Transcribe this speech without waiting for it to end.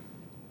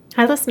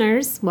Hi,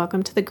 listeners.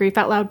 Welcome to the Grief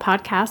Out Loud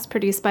podcast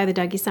produced by the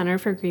Dougy Center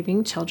for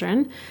Grieving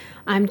Children.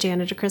 I'm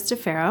Jana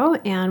DeCristofaro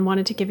and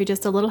wanted to give you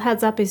just a little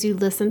heads up as you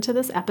listen to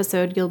this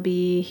episode. You'll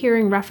be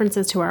hearing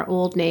references to our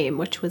old name,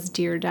 which was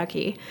Dear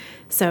Dougy.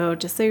 So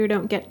just so you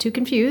don't get too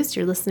confused,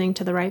 you're listening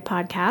to the right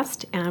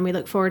podcast, and we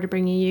look forward to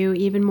bringing you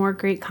even more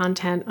great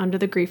content under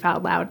the Grief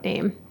Out Loud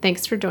name.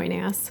 Thanks for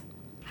joining us.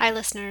 Hi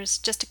listeners,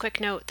 just a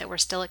quick note that we're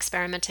still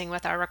experimenting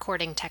with our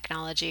recording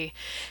technology.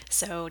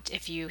 So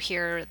if you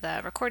hear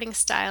the recording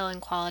style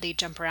and quality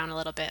jump around a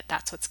little bit,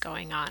 that's what's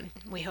going on.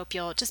 We hope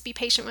you'll just be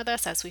patient with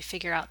us as we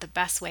figure out the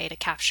best way to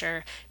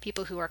capture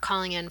people who are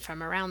calling in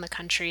from around the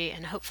country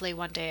and hopefully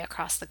one day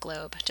across the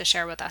globe to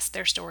share with us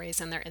their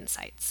stories and their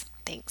insights.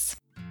 Thanks.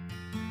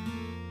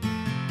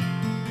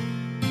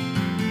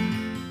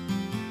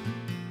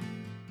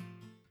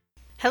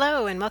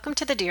 Hello, and welcome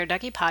to the Dear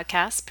Dougy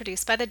podcast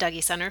produced by the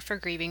Dougy Center for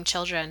Grieving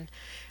Children.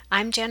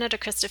 I'm Jana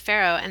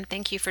DeCristofaro, and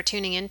thank you for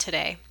tuning in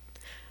today.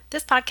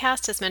 This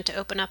podcast is meant to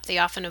open up the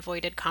often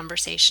avoided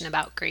conversation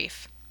about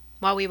grief.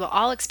 While we will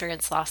all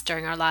experience loss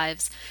during our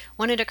lives,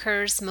 when it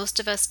occurs, most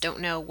of us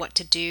don't know what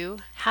to do,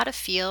 how to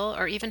feel,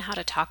 or even how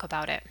to talk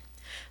about it.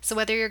 So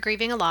whether you're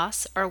grieving a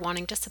loss or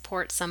wanting to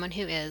support someone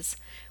who is,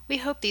 we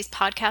hope these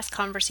podcast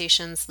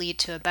conversations lead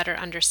to a better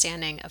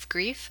understanding of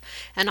grief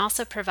and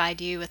also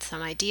provide you with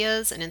some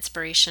ideas and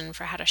inspiration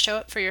for how to show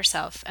up for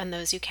yourself and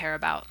those you care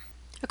about.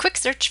 A quick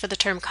search for the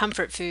term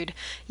comfort food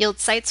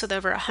yields sites with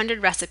over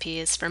 100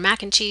 recipes for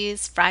mac and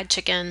cheese, fried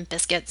chicken,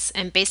 biscuits,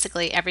 and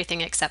basically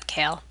everything except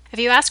kale. If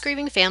you ask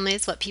grieving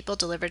families what people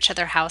deliver to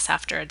their house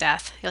after a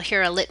death, you'll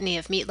hear a litany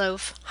of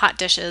meatloaf, hot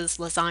dishes,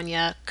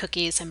 lasagna,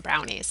 cookies, and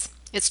brownies.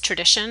 It's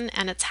tradition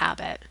and it's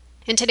habit.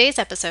 In today's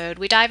episode,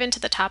 we dive into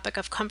the topic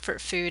of comfort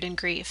food and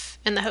grief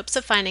in the hopes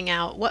of finding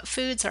out what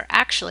foods are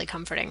actually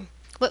comforting.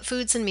 What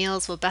foods and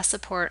meals will best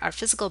support our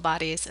physical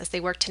bodies as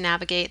they work to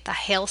navigate the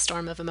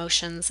hailstorm of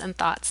emotions and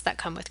thoughts that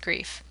come with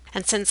grief.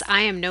 And since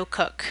I am no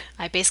cook,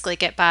 I basically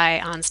get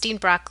by on steamed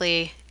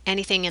broccoli,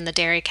 anything in the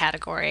dairy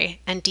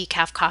category, and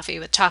decaf coffee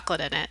with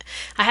chocolate in it,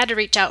 I had to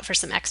reach out for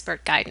some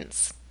expert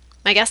guidance.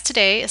 My guest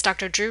today is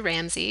Dr. Drew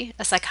Ramsey,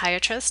 a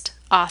psychiatrist,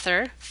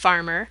 author,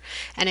 farmer,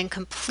 and in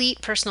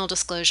complete personal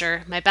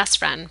disclosure, my best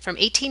friend from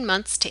 18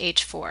 months to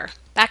age 4.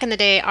 Back in the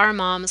day, our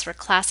moms were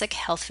classic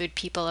health food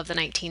people of the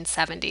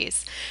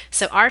 1970s,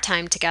 so our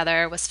time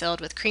together was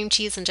filled with cream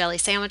cheese and jelly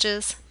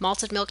sandwiches,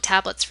 malted milk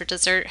tablets for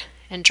dessert,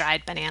 and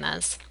dried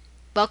bananas.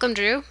 Welcome,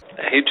 Drew.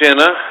 Hey,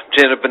 Jana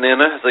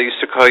Banana, as I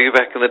used to call you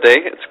back in the day.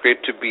 It's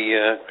great to be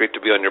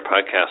on your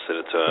podcast,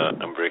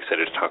 and I'm very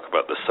excited to talk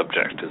about this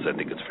subject, as I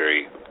think it's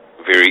very,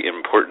 very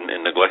important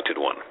and neglected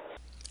one.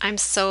 I'm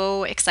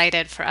so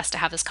excited for us to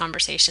have this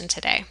conversation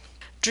today.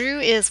 Drew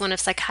is one of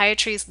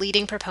psychiatry's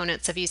leading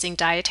proponents of using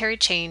dietary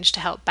change to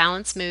help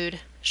balance mood,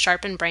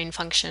 sharpen brain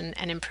function,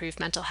 and improve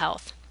mental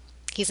health.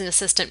 He's an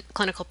assistant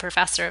clinical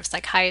professor of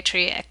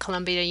psychiatry at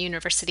Columbia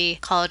University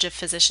College of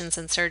Physicians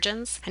and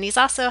Surgeons, and he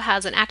also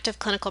has an active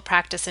clinical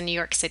practice in New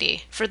York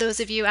City. For those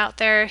of you out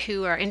there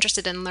who are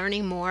interested in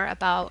learning more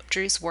about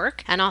Drew's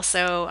work and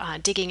also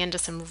digging into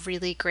some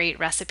really great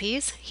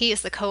recipes, he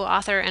is the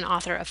co-author and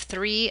author of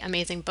 3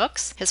 amazing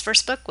books. His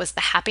first book was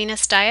The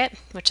Happiness Diet,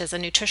 which is a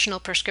nutritional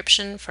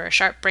prescription for a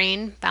sharp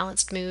brain,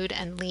 balanced mood,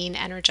 and lean,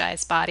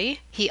 energized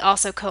body. He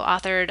also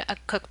co-authored a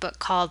cookbook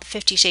called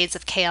 50 Shades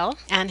of Kale,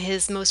 and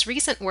his most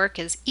recent work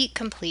is Eat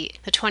Complete,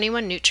 the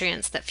 21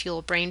 nutrients that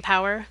fuel brain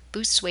power,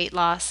 boost weight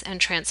loss, and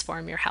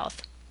transform your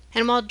health.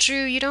 And while,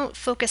 Drew, you don't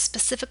focus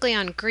specifically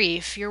on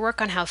grief, your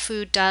work on how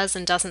food does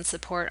and doesn't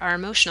support our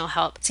emotional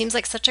health seems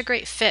like such a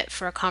great fit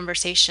for a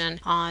conversation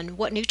on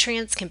what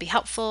nutrients can be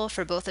helpful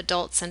for both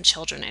adults and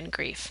children in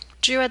grief.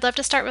 Drew, I'd love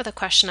to start with a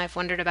question I've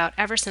wondered about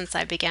ever since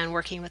I began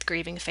working with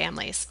grieving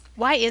families.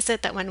 Why is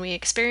it that when we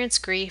experience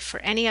grief or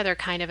any other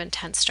kind of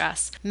intense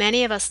stress,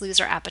 many of us lose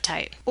our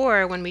appetite?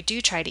 Or when we do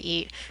try to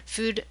eat,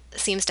 food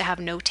seems to have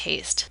no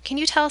taste. Can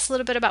you tell us a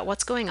little bit about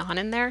what's going on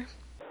in there?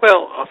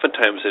 Well,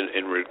 oftentimes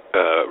in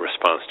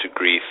response to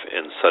grief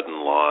and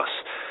sudden loss,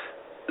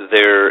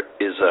 there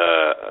is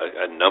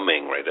a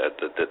numbing, right?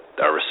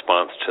 Our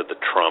response to the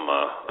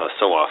trauma,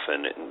 so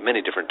often, in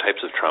many different types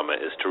of trauma,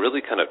 is to really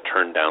kind of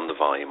turn down the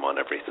volume on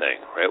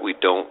everything, right?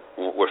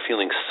 We're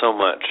feeling so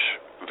much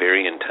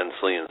very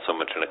intensely and so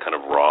much in a kind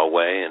of raw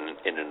way and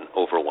in an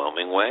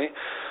overwhelming way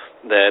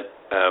that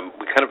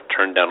we kind of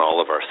turn down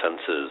all of our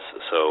senses.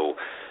 So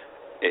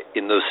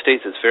in those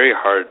states, it's very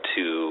hard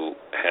to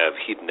have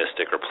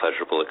hedonistic or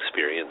pleasurable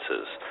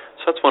experiences.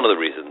 So that's one of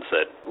the reasons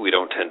that we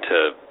don't tend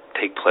to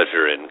take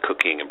pleasure in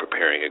cooking and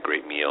preparing a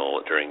great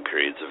meal during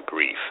periods of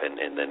grief and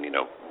then,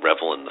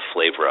 revel in the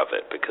flavor of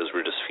it, because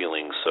we're just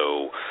feeling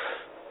so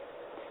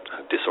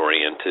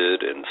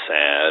disoriented and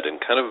sad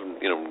and kind of,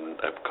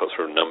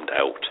 sort of numbed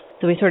out.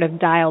 So we sort of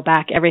dial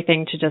back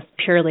everything to just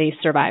purely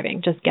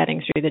surviving, just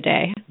getting through the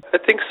day. I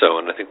think so,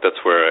 and I think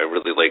that's where I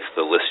really liked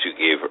the list you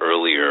gave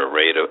earlier,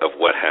 right, of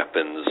what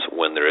happens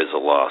when there is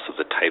a loss, of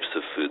the types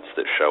of foods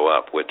that show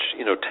up, which,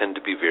 tend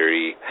to be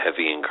very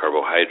heavy in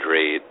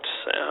carbohydrates.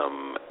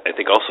 I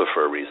think also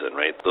for a reason,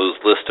 right? Those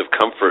list of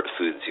comfort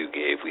foods you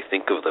gave, we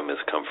think of them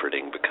is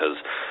comforting because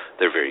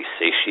they're very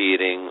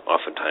satiating.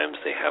 Oftentimes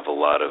they have a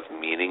lot of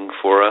meaning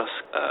for us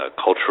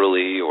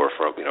culturally or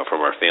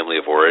from our family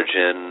of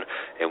origin,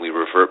 and we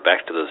revert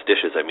back to those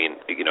dishes. I mean,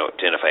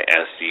 Jen, if I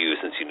asked you,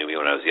 since you knew me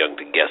when I was young,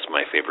 to guess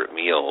my favorite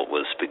meal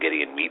was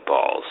spaghetti and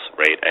meatballs,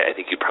 right? I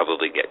think you'd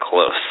probably get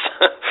close.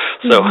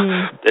 So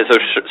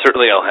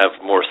certainly I'll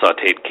have more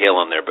sautéed kale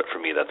on there, but for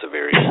me that's a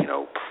very,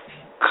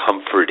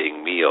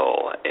 comforting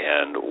meal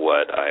and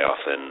what I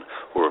often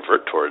will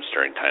revert towards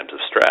during times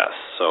of stress.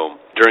 So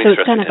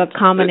it's kind of a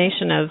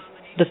combination of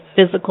the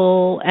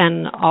physical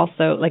and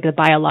also like the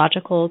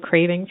biological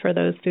craving for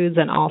those foods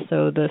and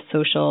also the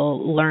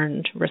social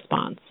learned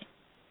response.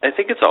 I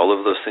think it's all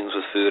of those things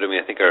with food. I mean,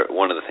 I think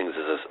one of the things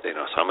is,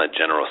 so I'm a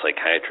general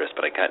psychiatrist,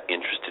 but I got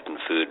interested in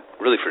food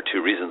really for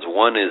two reasons.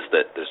 One is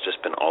that there's just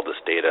been all this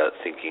data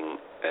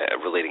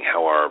relating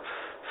how our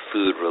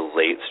food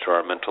relates to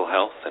our mental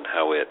health and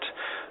how it,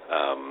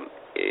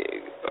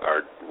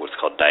 our what's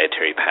called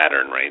dietary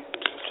pattern, right,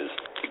 which is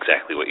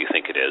exactly what you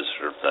think it is,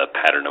 or the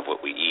pattern of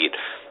what we eat,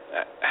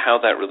 how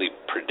that really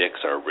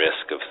predicts our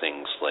risk of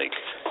things like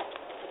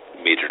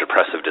major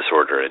depressive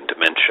disorder and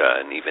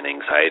dementia and even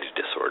anxiety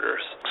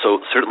disorders.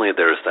 So certainly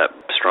there's that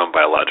strong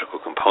biological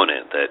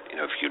component that,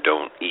 if you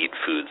don't eat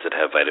foods that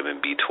have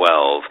vitamin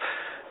B12,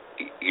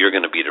 you're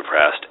going to be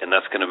depressed, and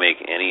that's going to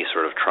make any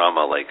sort of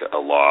trauma like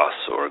a loss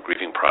or a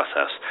grieving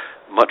process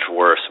much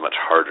worse, much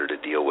harder to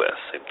deal with.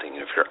 Same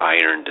thing if you're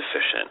iron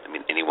deficient. I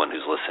mean, anyone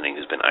who's listening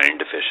who's been iron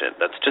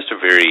deficient, that's just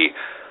a very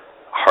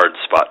hard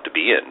spot to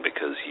be in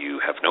because you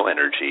have no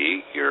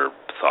energy, your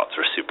thoughts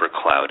are super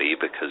cloudy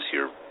because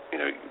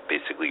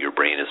basically your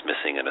brain is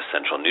missing an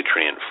essential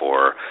nutrient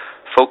for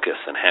focus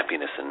and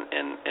happiness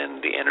and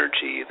the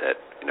energy that,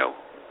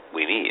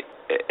 we need.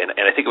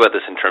 And I think about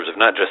this in terms of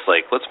not just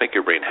like, let's make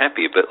your brain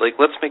happy, but like,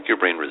 let's make your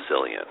brain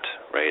resilient,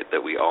 right? That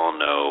we all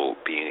know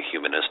being a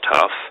human is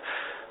tough.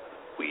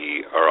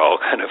 We are all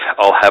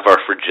have our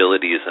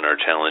fragilities and our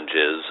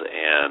challenges,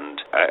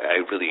 and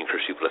I really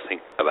encourage people to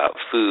think about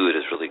food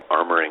as really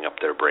armoring up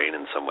their brain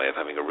in some way, of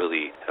having a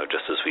really,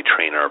 just as we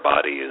train our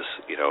bodies,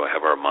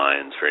 have our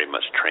minds very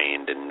much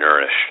trained and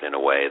nourished in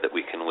a way that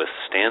we can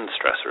withstand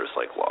stressors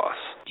like loss.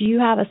 Do you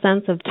have a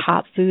sense of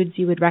top foods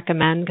you would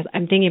recommend? Because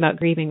I'm thinking about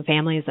grieving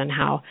families and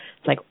how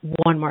it's like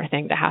one more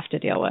thing to have to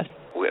deal with.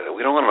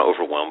 We don't want to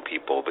overwhelm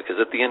people because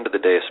at the end of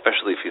the day,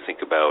 especially if you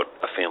think about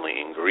a family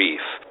in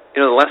grief,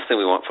 the last thing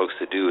we want folks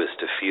to do is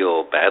to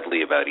feel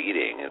badly about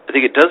eating. I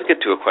think it does get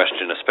to a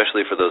question,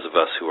 especially for those of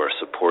us who are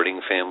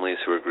supporting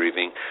families who are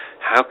grieving,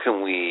 how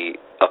can we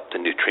up the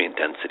nutrient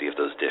density of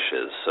those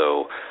dishes?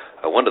 So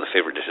one of the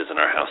favorite dishes in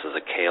our house is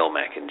a kale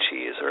mac and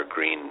cheese, or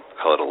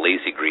call it a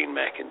lazy green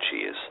mac and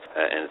cheese.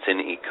 And it's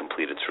in Eat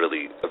Complete. It's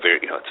really it's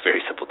a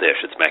very simple dish.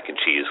 It's mac and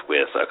cheese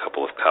with a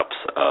couple of cups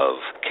of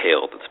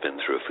kale that's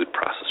been through a food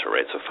processor,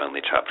 right? So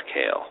finely chopped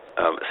kale.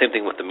 Same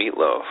thing with the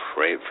meatloaf,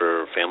 right?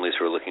 For families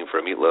who are looking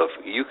for a meatloaf,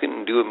 you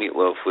can do a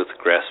meatloaf with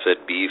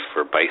grass-fed beef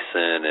or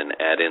bison and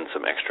add in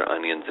some extra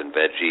onions and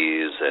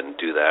veggies and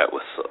do that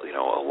with,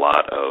 a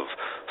lot of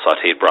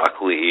sautéed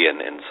broccoli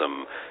and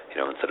some,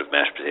 instead of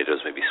mashed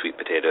potatoes, maybe sweet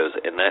potatoes.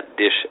 And that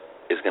dish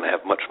is going to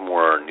have much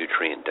more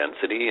nutrient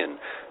density and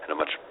a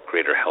much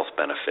greater health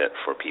benefit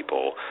for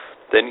people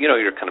than,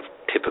 your kind of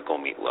typical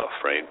meatloaf,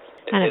 right?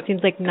 And it seems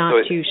like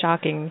not too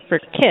shocking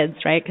for kids,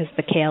 right? Because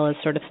the kale is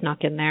sort of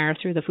snuck in there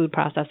through the food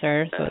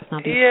processor, so it's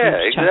not these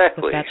huge chunks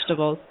of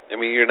vegetables. I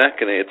mean,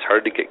 it's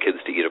hard to get kids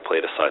to eat a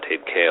plate of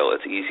sautéed kale.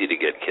 It's easy to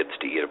get kids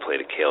to eat a plate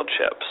of kale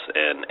chips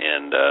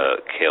and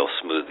kale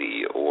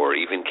smoothie or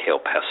even kale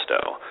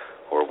pesto.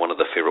 Or one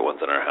of the favorite ones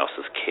in our house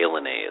is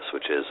Kaleanaise,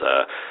 which is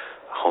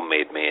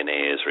homemade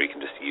mayonnaise, or you can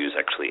just use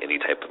actually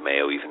any type of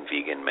mayo, even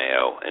vegan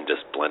mayo, and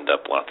just blend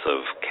up lots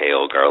of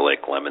kale,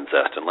 garlic, lemon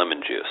zest, and lemon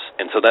juice.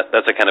 And so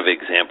that's a kind of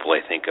example,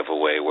 I think, of a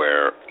way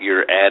where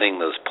you're adding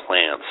those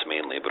plants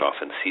mainly, but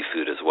often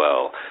seafood as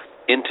well,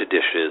 into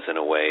dishes in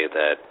a way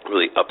that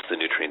really ups the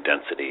nutrient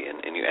density.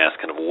 And you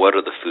ask kind of what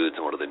are the foods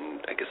and what are the,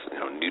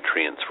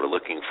 nutrients we're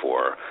looking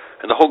for.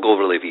 And the whole goal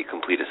really of Eat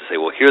Complete is to say,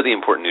 well, here are the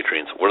important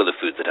nutrients. What are the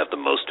foods that have the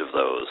most of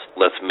those?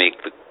 Let's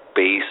make the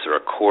base or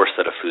a core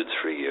set of foods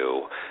for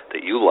you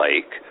that you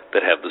like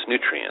that have those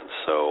nutrients.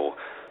 So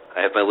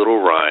I have my little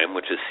rhyme,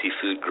 which is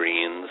seafood,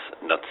 greens,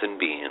 nuts and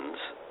beans,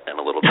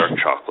 and a little dark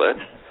chocolate,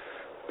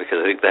 because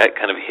I think that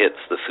kind of hits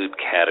the food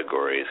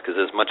categories. Because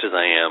as much as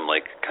I am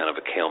like kind of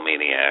a kale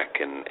maniac,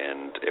 and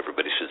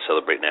everybody should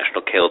celebrate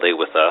National Kale Day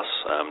with us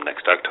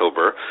next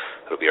October.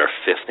 It'll be our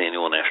 5th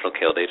annual National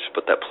Kale Day. Just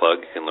put that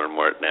plug. You can learn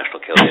more at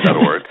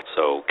nationalkaleday.org.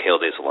 So Kale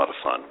Day is a lot of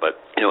fun. But,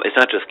 it's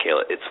not just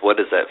kale. It's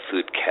what does that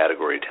food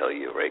category tell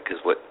you, right?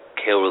 Because what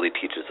kale really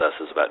teaches us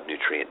is about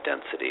nutrient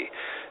density.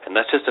 And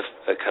that's just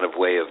a kind of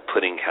way of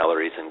putting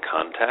calories in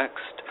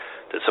context,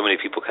 that so many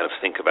people kind of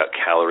think about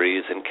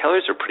calories. And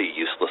calories are a pretty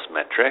useless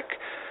metric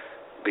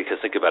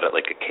because think about it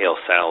like a kale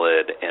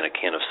salad and a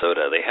can of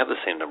soda. They have the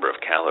same number of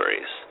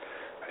calories.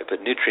 Right?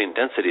 But nutrient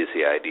density is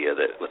the idea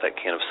that with that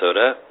can of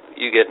soda,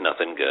 you get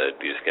nothing good.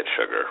 You just get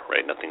sugar,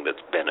 right? Nothing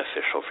that's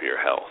beneficial for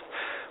your health.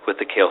 with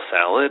the kale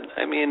salad,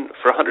 I mean,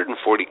 for 140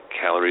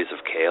 calories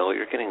of kale,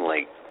 you're getting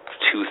like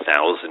 2,000%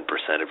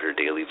 of your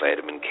daily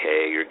vitamin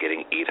K, you're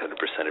getting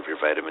 800% of your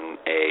vitamin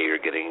A, you're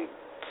getting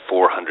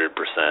 400%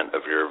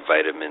 of your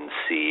vitamin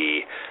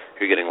C,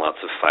 you're getting lots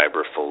of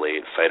fiber,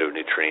 folate,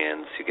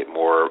 phytonutrients, you get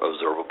more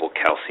absorbable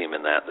calcium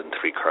in that than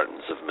 3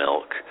 cartons of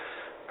milk,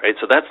 right?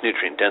 So that's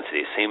nutrient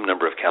density, same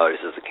number of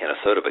calories as a can of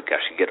soda, but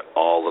gosh, you get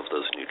all of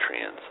those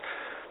nutrients.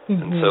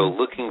 And so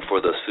looking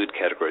for those food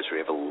categories where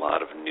you have a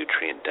lot of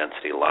nutrient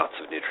density, lots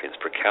of nutrients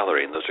per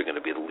calorie, and those are going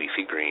to be the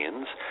leafy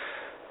greens.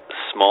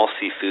 Small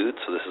seafood,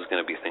 so this is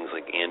going to be things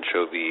like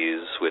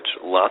anchovies, which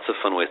lots of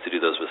fun ways to do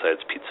those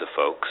besides pizza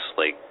folks,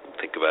 like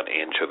think about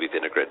anchovy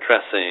vinaigrette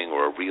dressing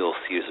or a real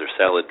Caesar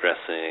salad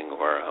dressing,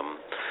 or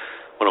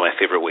one of my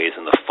favorite ways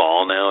in the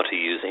fall now to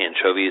use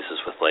anchovies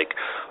is with like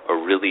a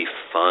really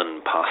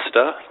fun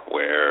pasta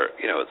where,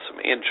 you know, it's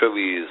some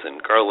anchovies and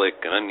garlic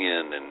and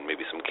onion and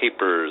maybe some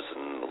capers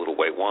and a little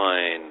white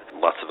wine,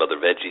 lots of other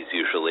veggies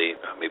usually,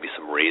 maybe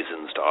some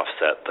raisins to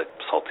offset the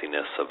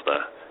saltiness of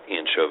the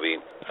anchovy.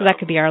 So that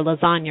could be our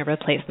lasagna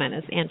replacement,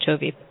 is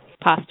anchovy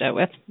pasta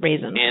with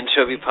raisins.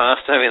 Anchovy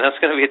pasta, I mean, that's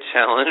going to be a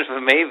challenge,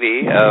 but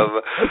maybe.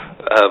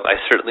 I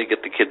certainly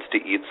get the kids to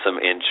eat some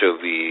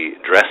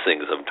anchovy dressing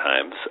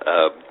sometimes,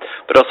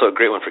 but also a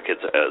great one for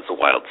kids is a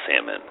wild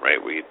salmon, right,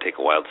 where you take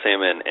a wild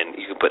salmon and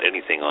you can put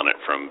anything on it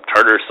from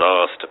tartar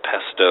sauce to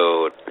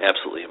pesto,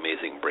 absolutely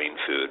amazing brain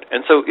food.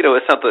 And so, you know,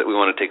 it's not that we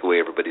want to take away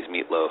everybody's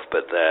meatloaf,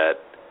 but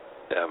that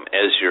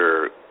as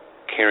you're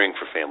caring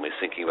for families,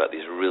 thinking about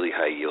these really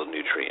high-yield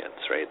nutrients,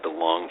 right? The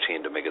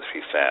long-chain omega-3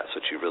 fats,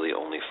 which you really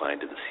only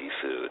find in the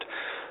seafood.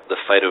 The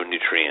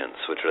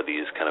phytonutrients, which are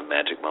these kind of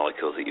magic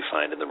molecules that you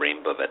find in the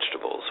rainbow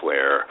vegetables,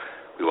 where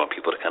we want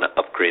people to kind of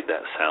upgrade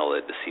that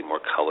salad to see more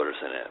colors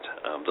in it.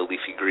 The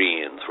leafy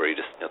greens, where you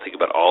just think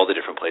about all the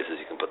different places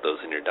you can put those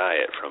in your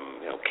diet,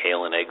 from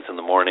kale and eggs in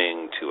the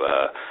morning to a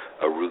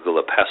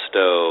arugula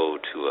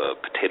pesto to a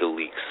potato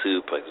leek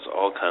soup. Like, there's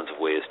all kinds of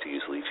ways to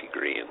use leafy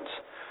greens.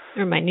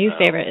 Or my new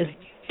favorite is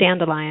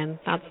dandelion.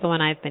 That's the one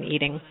I've been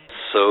eating.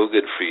 So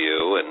good for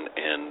you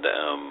and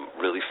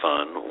really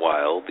fun,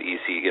 wild,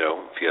 easy,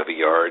 if you have a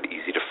yard,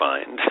 easy to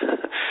find.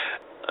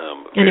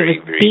 And it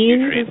was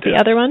beans is the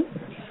other one?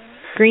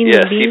 Greens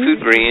and beans? Seafood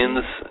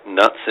greens,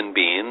 nuts and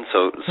beans.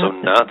 So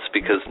nuts,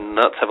 because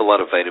nuts have a lot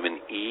of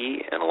vitamin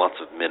E and lots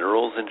of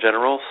minerals in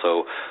general.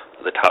 So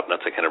the top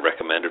nuts I kind of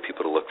recommend are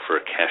people to look for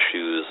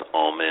cashews,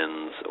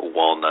 almonds,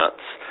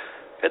 walnuts,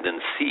 and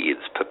then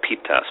seeds,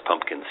 pepitas,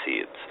 pumpkin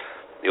seeds.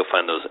 You'll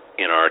find those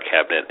in our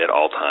cabinet at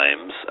all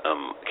times.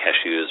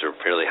 Cashews are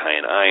fairly high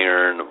in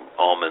iron.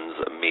 Almonds,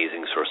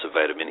 amazing source of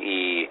vitamin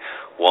E.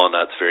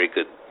 Walnuts, very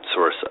good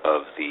source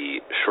of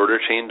the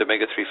shorter-chain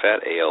omega-3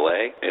 fat,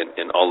 ALA.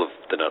 And all of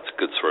the nuts,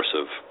 good source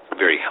of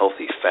very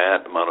healthy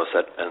fat,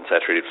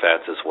 monounsaturated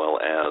fats, as well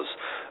as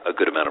a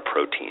good amount of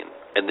protein.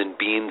 And then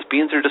beans.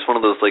 Beans are just one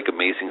of those like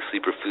amazing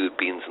sleeper food,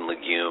 beans and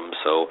legumes.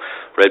 So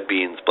red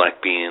beans,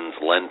 black beans,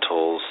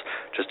 lentils.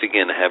 Just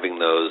again, having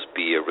those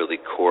be a really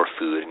core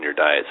food in your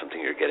diet,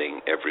 something you're getting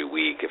every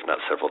week, if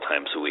not several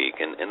times a week.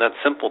 And that's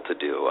simple to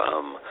do.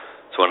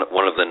 So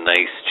one of the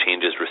nice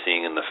changes we're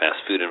seeing in the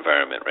fast food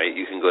environment, right?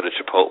 You can go to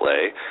Chipotle,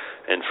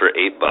 and for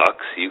 $8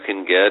 you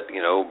can get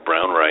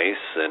brown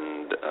rice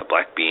and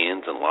black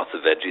beans and lots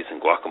of veggies and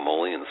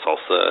guacamole and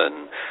salsa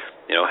and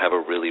have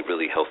a really,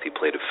 really healthy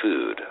plate of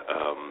food.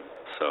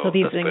 So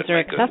these things are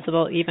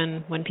accessible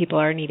even when people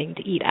are needing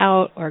to eat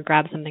out or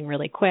grab something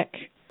really quick.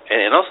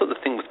 And also the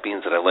thing with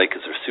beans that I like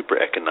is they're super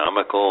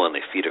economical and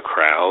they feed a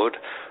crowd.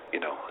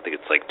 I think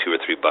it's like $2 or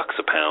 $3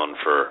 a pound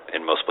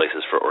in most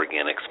places for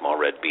organic small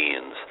red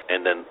beans.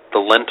 And then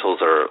the lentils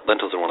are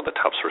one of the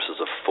top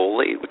sources of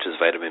folate, which is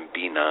vitamin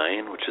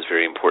B9, which is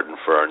very important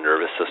for our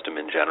nervous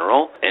system in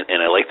general. And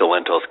I like the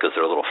lentils because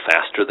they're a little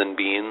faster than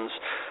beans.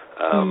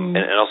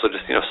 And also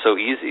just, so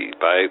easy.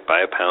 Buy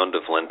a pound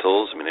of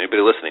lentils. I mean,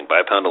 anybody listening, buy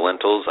a pound of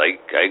lentils. I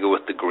go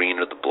with the green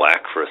or the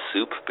black for a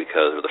soup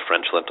or the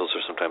French lentils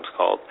are sometimes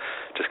called,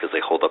 just because they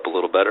hold up a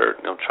little better.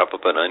 Chop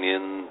up an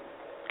onion,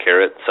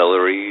 carrot,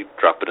 celery,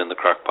 drop it in the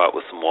crock pot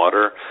with some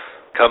water.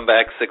 Come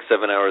back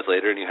 6-7 hours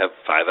later, and you have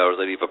 5 hours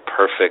later, you have a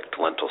perfect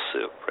lentil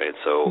soup, right?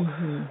 So,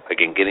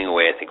 again, getting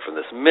away, I think, from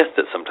this myth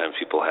that sometimes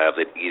people have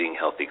that eating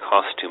healthy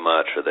costs too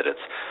much or that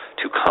it's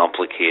too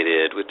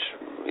complicated, which,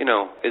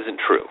 isn't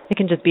true. It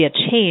can just be a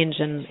change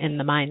in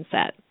the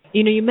mindset.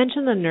 You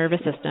mentioned the nervous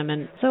system,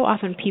 and so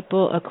often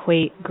people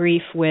equate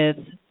grief with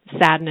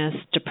sadness,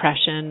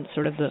 depression,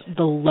 sort of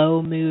the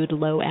low mood,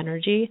 low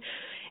energy.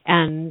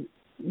 And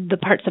the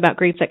parts about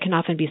grief that can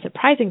often be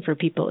surprising for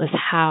people is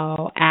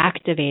how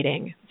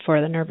activating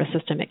for the nervous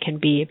system it can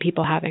be.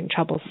 People having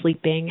trouble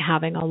sleeping,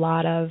 having a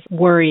lot of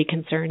worry,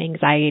 concern,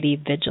 anxiety,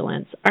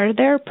 vigilance. Are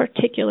there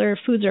particular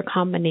foods or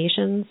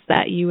combinations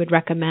that you would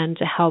recommend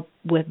to help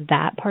with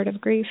that part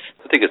of grief?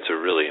 I think it's a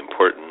really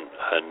important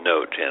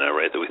note, Jana,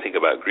 right, that we think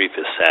about grief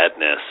as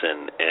sadness.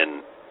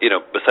 And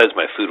besides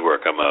my food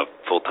work, I'm a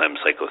full-time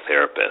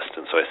psychotherapist,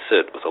 and so I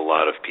sit with a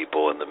lot of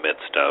people in the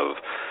midst of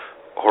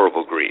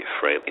horrible grief,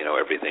 right?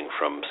 Everything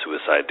from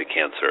suicide to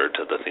cancer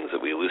to the things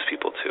that we lose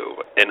people to.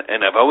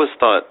 And I've always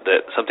thought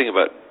that something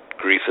about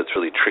grief that's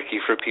really tricky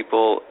for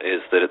people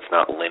is that it's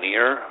not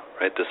linear,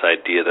 right? This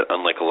idea that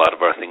unlike a lot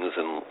of our things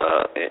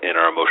in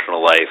our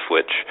emotional life,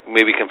 which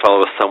maybe can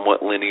follow a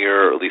somewhat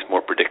linear or at least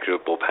more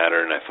predictable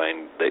pattern, I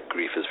find that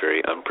grief is very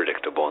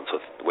unpredictable. And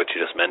so what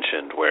you just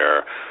mentioned,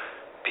 where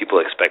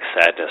people expect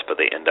sadness, but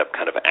they end up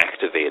kind of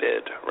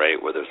activated, right?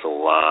 Where there's a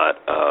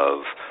lot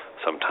of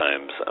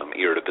sometimes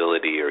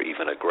irritability or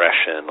even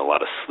aggression, a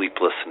lot of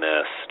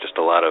sleeplessness, just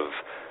a lot of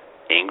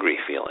angry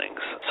feelings.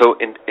 So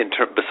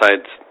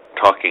besides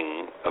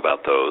talking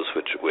about those,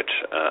 which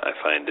I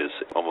find is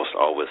almost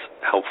always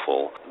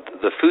helpful,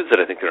 the foods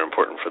that I think are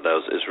important for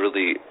those is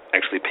really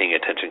actually paying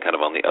attention kind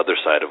of on the other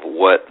side of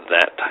what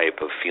that type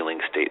of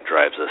feeling state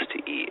drives us to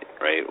eat,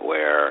 right?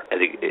 Where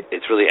I think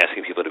it's really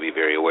asking people to be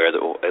very aware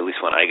that, well, at least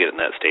when I get in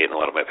that state and a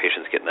lot of my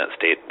patients get in that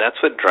state, that's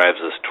what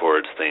drives us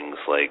towards things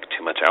like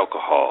too much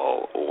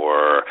alcohol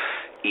or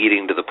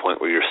eating to the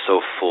point where you're so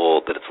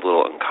full that it's a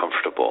little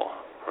uncomfortable,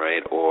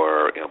 right?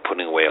 Or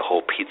putting away a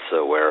whole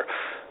pizza where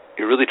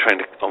you're really trying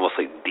to almost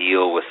like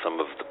deal with some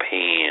of the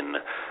pain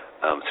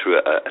through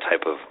a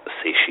type of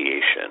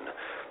satiation.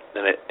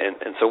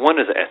 And so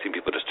one is asking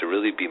people just to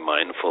really be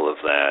mindful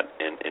of that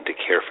and to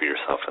care for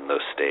yourself in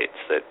those states.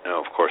 That,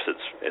 of course,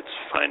 it's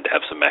fine to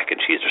have some mac and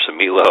cheese or some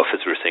meatloaf,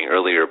 as we were saying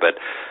earlier, but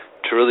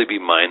to really be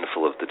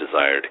mindful of the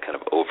desire to kind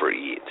of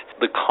overeat.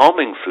 The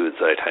calming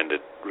foods that I tend to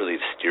really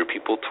steer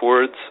people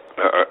towards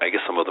are I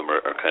guess some of them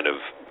are kind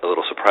of a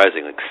little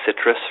surprising, like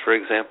citrus, for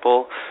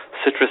example.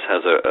 Citrus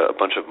has a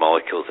bunch of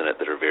molecules in it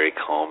that are very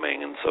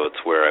calming, and so it's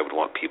where I would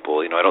want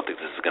people, I don't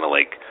think this is going to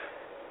like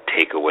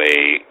take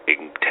away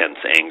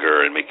intense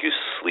anger and make you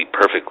sleep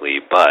perfectly,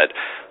 but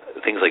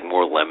things like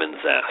more lemon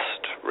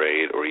zest,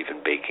 right, or even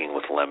baking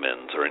with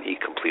lemons, or an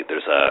Eat Complete.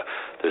 There's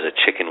a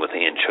chicken with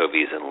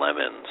anchovies and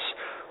lemons,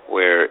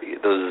 where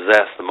those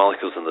zest, the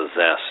molecules in the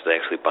zest, they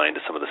actually bind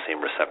to some of the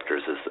same receptors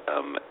as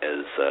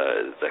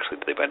actually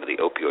they bind to the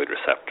opioid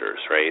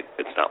receptors, right?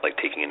 It's not like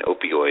taking an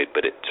opioid,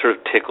 but it sort of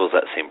tickles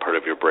that same part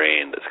of your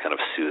brain that's kind of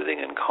soothing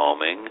and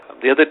calming.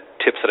 The other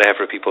tips that I have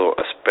for people,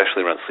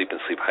 especially around sleep and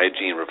sleep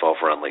hygiene,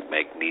 revolve around like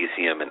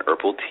magnesium and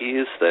herbal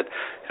teas. That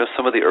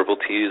some of the herbal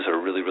teas are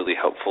really, really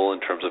helpful in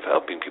terms of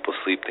helping people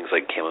sleep. Things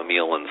like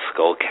chamomile and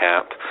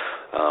skullcap,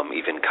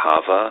 even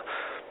kava.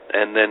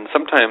 And then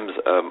sometimes,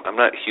 I'm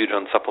not huge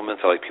on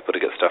supplements. I like people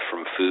to get stuff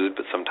from food,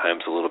 but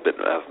sometimes a little bit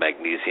of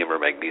magnesium or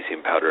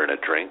magnesium powder in a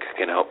drink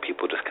can help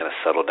people just kind of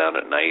settle down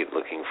at night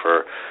looking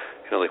for,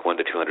 like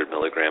 100 to 200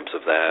 milligrams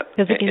of that.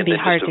 Because it can be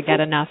hard to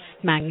get enough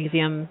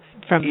magnesium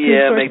from food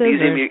sources?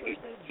 Magnesium,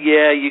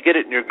 you get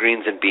it in your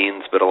greens and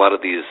beans, but a lot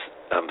of these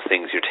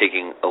things you're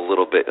taking a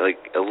little bit, a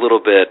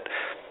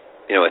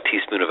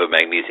teaspoon of a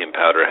magnesium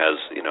powder has,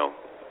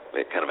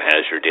 it kind of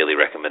has your daily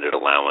recommended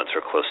allowance or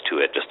close to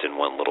it just in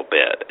one little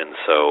bit. And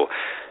so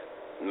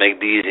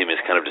magnesium is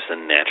kind of just a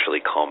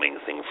naturally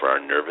calming thing for our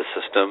nervous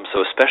system.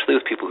 So especially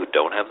with people who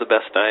don't have the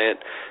best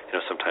diet,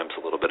 sometimes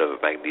a little bit of a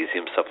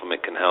magnesium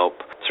supplement can help.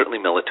 Certainly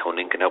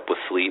melatonin can help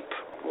with sleep.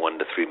 1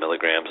 to 3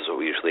 milligrams is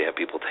what we usually have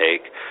people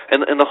take.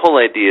 And the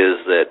whole idea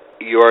is that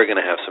you are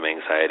going to have some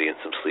anxiety and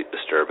some sleep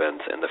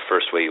disturbance, and the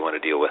first way you want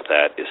to deal with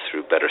that is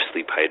through better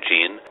sleep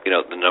hygiene.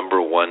 The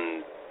number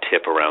one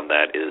tip around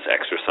that is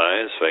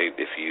exercise, right?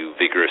 If you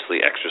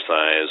vigorously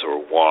exercise or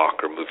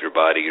walk or move your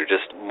body, you're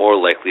just more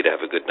likely to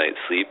have a good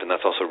night's sleep, and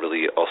that's also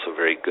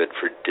very good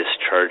for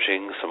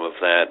discharging some of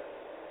that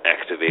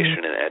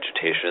activation and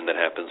agitation that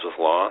happens with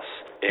loss.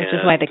 Which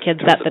is why the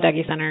kids at the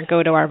Dougy Center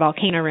go to our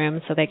volcano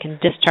room so they can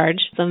discharge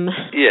some of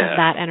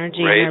that energy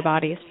in their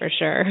bodies, for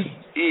sure.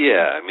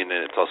 Yeah, and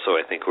it's also,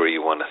 I think, where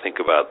you want to think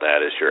about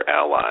that as your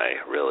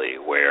ally, really,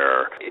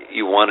 where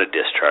you want to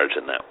discharge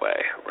in that way,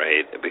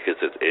 right?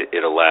 Because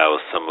it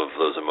allows some of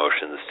those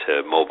emotions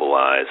to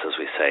mobilize, as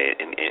we say,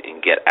 and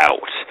get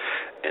out.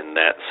 And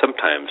that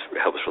sometimes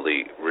helps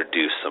really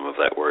reduce some of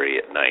that worry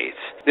at night.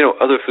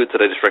 Other foods that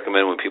I just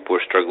recommend when people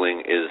are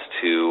struggling is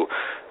to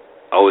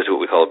always do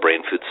what we call a brain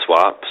food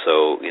swap.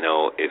 So,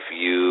 if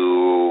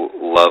you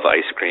love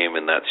ice cream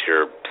and that's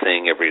your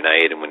thing every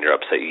night, and when you're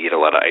upset you eat a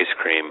lot of ice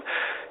cream,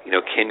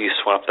 can you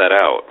swap that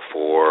out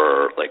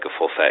for like a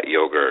full-fat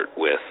yogurt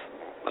with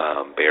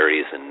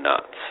berries and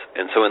nuts?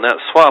 And so in that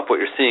swap,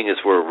 what you're seeing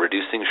is we're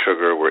reducing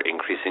sugar, we're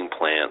increasing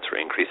plants, we're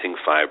increasing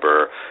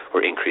fiber,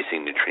 we're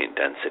increasing nutrient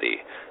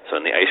density.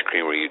 So in the ice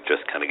cream where you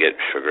just kind of get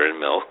sugar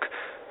and milk,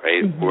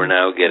 right,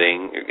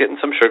 you're getting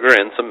some sugar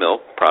and some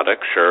milk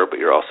products, sure, but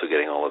you're also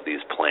getting all of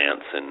these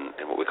plants and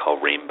what we call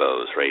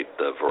rainbows, right,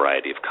 the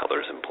variety of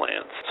colors in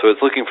plants. So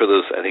it's looking for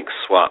those, I think,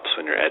 swaps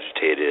when you're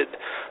agitated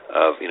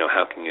of,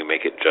 how can you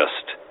make it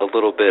just a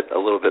little bit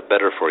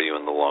better for you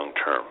in the long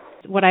term.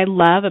 What I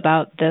love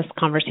about this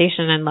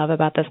conversation and love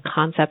about this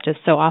concept is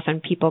so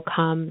often people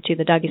come to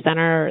the Dougy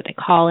Center or they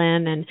call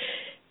in and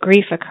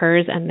grief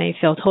occurs and they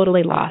feel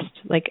totally lost.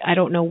 Like, I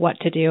don't know what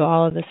to do.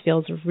 All of this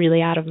feels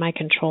really out of my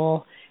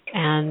control.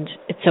 and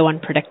it's so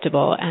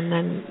unpredictable. And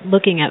then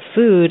looking at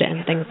food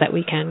and things that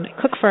we can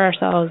cook for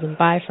ourselves and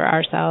buy for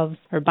ourselves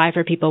or buy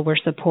for people we're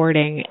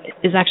supporting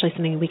is actually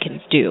something we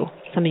can do,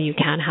 something you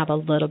can have a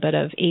little bit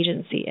of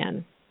agency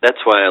in. That's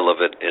why I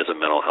love it as a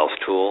mental health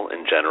tool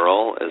in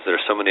general, is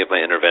there's so many of my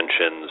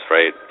interventions,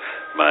 right,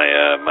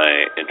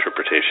 my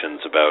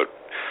interpretations about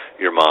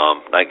your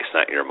mom, I guess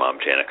not your mom,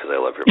 Janet, because I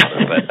love your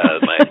mother, but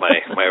my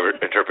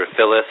interpret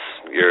Phyllis,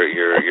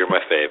 you're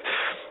my fave.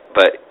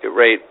 But,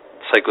 right,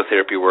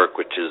 psychotherapy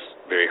work, which is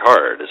very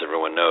hard, as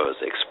everyone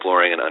knows,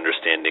 exploring and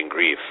understanding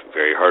grief,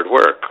 very hard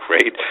work,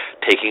 right?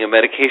 Taking a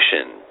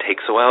medication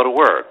takes a while to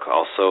work,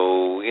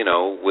 also,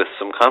 with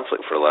some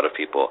conflict for a lot of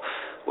people.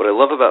 What I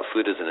love about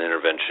food as an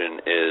intervention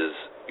is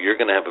you're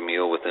going to have a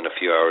meal within a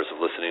few hours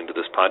of listening to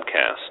this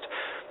podcast.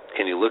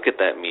 Can you look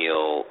at that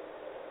meal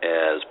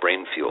as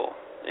brain fuel?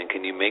 And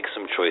can you make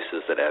some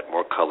choices that add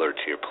more color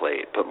to your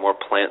plate, put more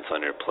plants on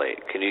your plate?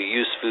 Can you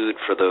use food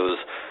for those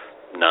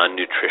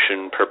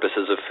non-nutrition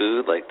purposes of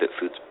food, like that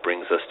food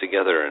brings us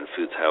together and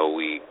food's how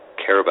we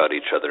care about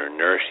each other and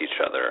nourish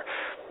each other?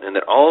 And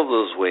that all of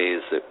those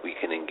ways that we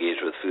can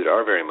engage with food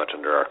are very much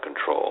under our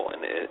control,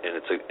 and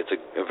it's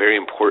a very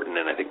important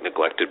and I think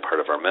neglected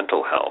part of our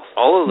mental health.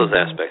 All of those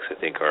aspects I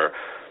think are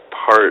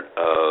part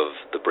of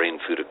the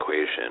brain-food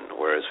equation,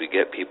 whereas we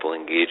get people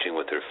engaging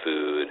with their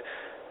food,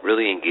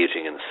 really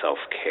engaging in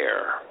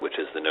self-care, which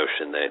is the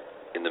notion that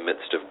in the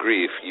midst of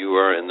grief, you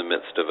are in the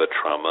midst of a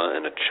trauma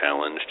and a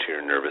challenge to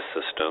your nervous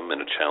system and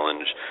a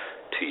challenge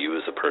to you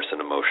as a person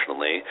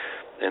emotionally,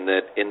 and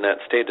that in that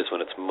state is when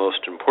it's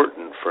most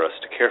important for us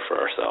to care for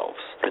ourselves,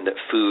 and that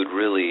food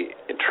really,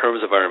 in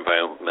terms of our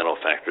environmental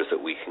factors that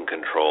we can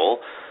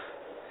control,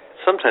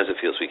 sometimes it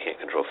feels we can't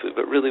control food,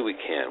 but really we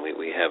can.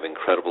 We have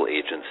incredible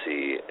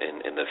agency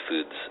in the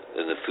foods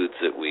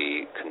that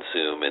we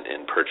consume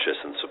and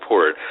purchase and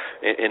support,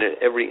 and at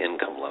every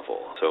income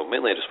level. So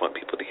mainly I just want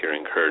people to hear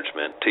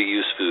encouragement to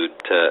use food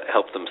to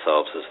help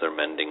themselves as they're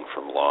mending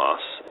from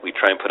loss. We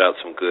try and put out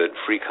some good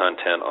free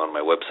content on my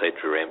website,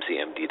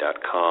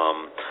 drewramseymd.com.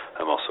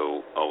 I'm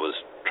also always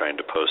trying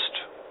to post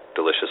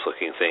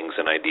delicious-looking things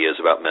and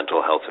ideas about mental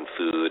health and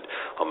food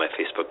on my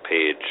Facebook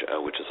page,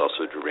 which is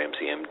also Drew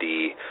Ramsey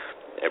MD.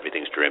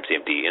 Everything's Drew Ramsey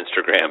MD,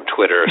 Instagram,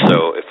 Twitter.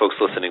 So if folks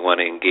listening want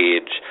to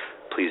engage,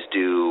 please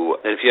do.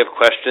 And if you have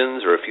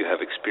questions or if you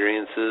have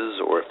experiences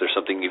or if there's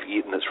something you've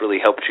eaten that's really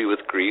helped you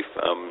with grief,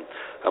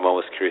 I'm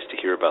always curious to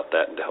hear about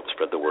that and to help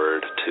spread the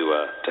word to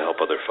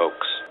help other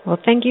folks. Well,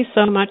 thank you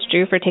so much,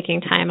 Drew, for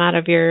taking time out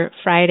of your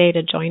Friday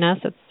to join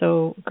us. It's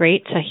so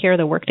great to hear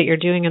the work that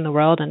you're doing in the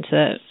world and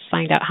to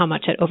find out how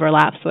much it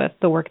overlaps with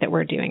the work that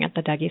we're doing at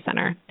the Dougy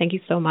Center. Thank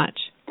you so much.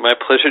 My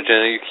pleasure,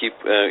 Jenna. You keep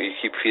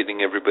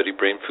feeding everybody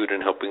brain food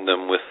and helping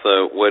them with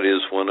what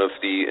is one of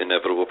the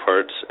inevitable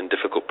parts and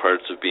difficult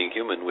parts of being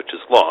human, which is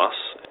loss.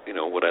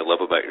 What I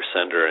love about your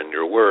center and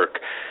your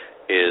work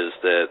is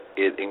that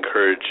it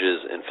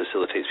encourages and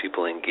facilitates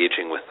people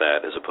engaging with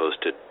that as opposed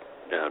to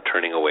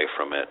turning away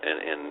from it.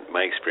 And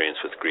my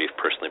experience with grief,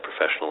 personally,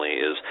 professionally,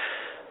 is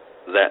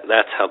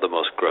that's how the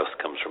most growth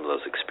comes, from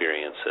those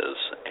experiences.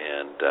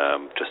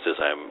 And just as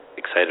I'm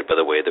excited by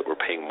the way that we're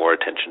paying more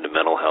attention to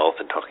mental health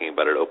and talking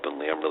about it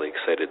openly, I'm really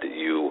excited that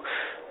you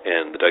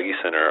and the Dougy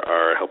Center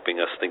are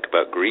helping us think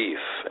about grief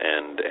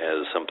and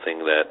as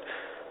something that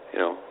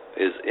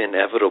is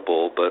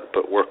inevitable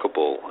but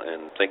workable.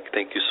 And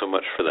thank you so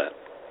much for that.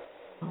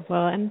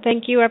 Well, and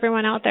thank you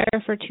everyone out there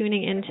for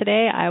tuning in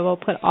today. I will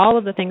put all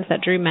of the things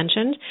that Drew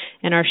mentioned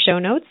in our show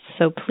notes,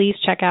 so please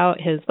check out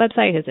his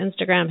website, his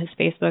Instagram, his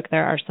Facebook.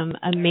 There are some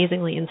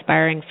amazingly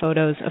inspiring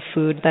photos of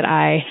food that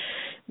I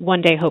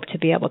one day hope to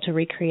be able to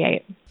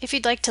recreate. If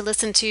you'd like to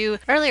listen to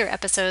earlier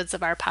episodes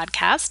of our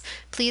podcast,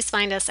 please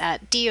find us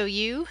at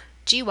dougy.org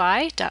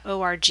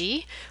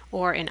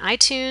or in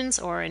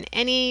iTunes or in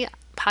any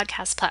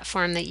podcast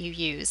platform that you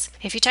use.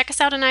 If you check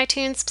us out on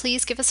iTunes,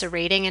 please give us a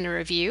rating and a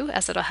review,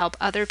 as it'll help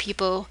other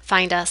people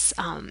find us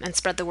and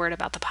spread the word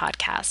about the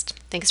podcast.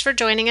 Thanks for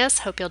joining us.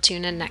 Hope you'll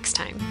tune in next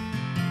time.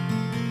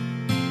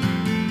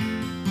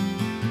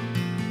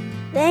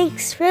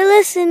 Thanks for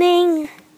listening.